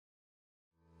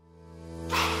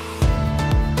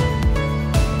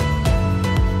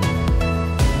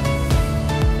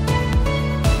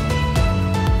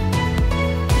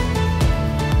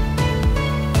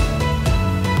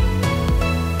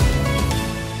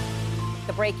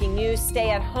The breaking news,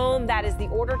 stay at home. That is the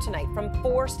order tonight from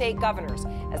 4 state governors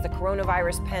as the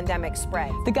coronavirus pandemic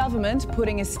spreads. The government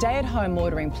putting a stay-at-home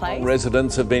order in place.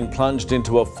 Residents have been plunged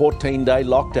into a 14-day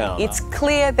lockdown. It's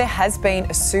clear there has been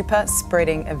a super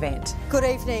spreading event. Good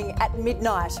evening. At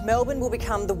midnight, Melbourne will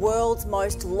become the world's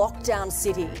most lockdown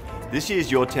city. This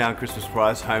year's Your Town Christmas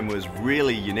Prize Home was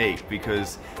really unique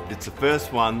because it's the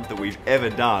first one that we've ever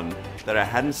done that I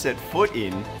hadn't set foot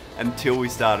in until we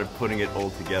started putting it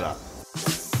all together.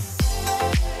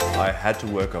 I had to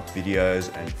work off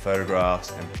videos and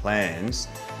photographs and plans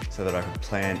so that I could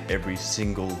plan every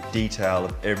single detail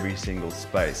of every single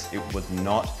space. It was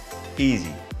not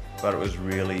easy, but it was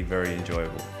really very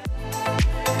enjoyable.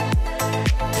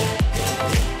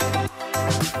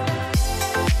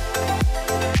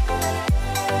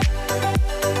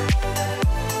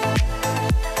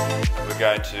 We're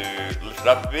going to lift it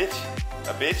up a bit.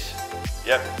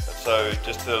 Yep, so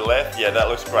just to the left, yeah, that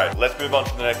looks great. Let's move on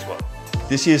to the next one.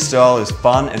 This year's style is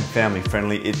fun and family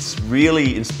friendly. It's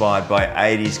really inspired by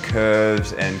 80s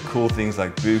curves and cool things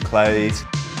like boucles.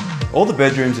 All the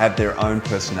bedrooms have their own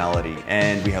personality,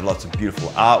 and we have lots of beautiful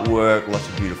artwork, lots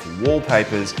of beautiful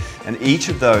wallpapers, and each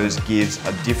of those gives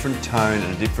a different tone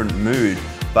and a different mood,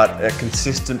 but a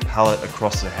consistent palette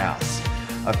across the house.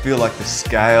 I feel like the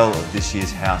scale of this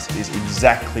year's house is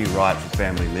exactly right for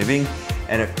family living,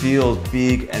 and it feels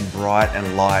big and bright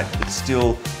and light, but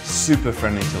still super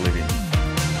friendly to live in.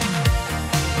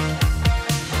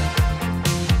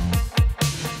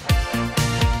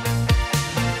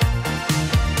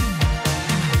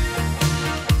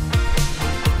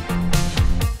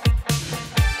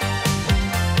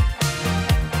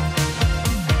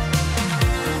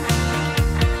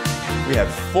 We have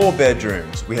 4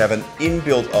 bedrooms, we have an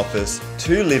inbuilt office,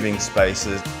 2 living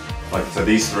spaces. So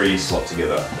these 3 slot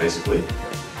together, basically.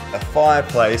 A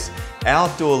fireplace,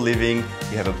 outdoor living,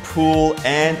 we have a pool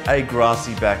and a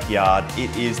grassy backyard.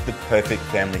 It is the perfect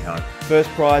family home. First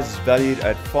prize is valued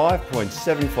at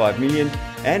 $5.75 million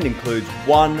and includes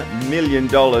 $1 million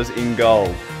in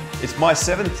gold. It's my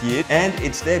 7th year and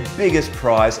it's their biggest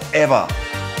prize ever.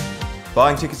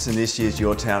 Buying tickets in this year's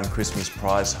Your Town Christmas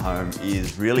Prize Home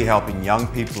is really helping young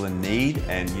people in need,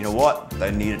 and you know what? They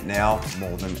need it now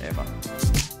more than ever.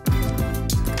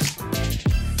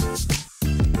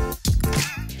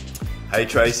 Hey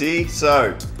Tracy,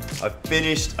 so I've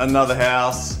finished another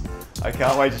house. I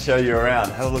can't wait to show you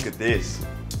around. Have a look at this.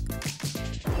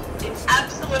 It's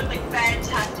absolutely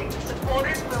fantastic. The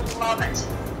supporters will love it.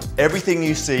 Everything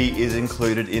you see is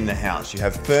included in the house. You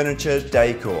have furniture,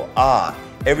 decor, art,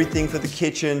 everything for the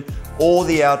kitchen, all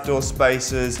the outdoor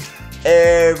spaces,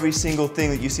 every single thing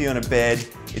that you see on a bed,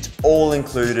 it's all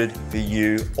included for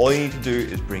you. All you need to do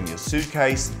is bring your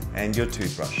suitcase and your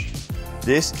toothbrush.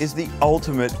 This is the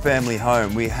ultimate family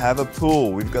home. We have a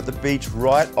pool, we've got the beach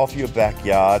right off your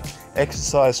backyard,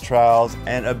 exercise trails,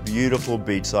 and a beautiful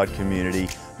beachside community.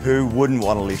 Who wouldn't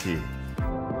want to live here?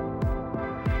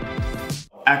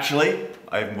 Actually,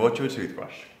 I even bought you a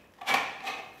toothbrush.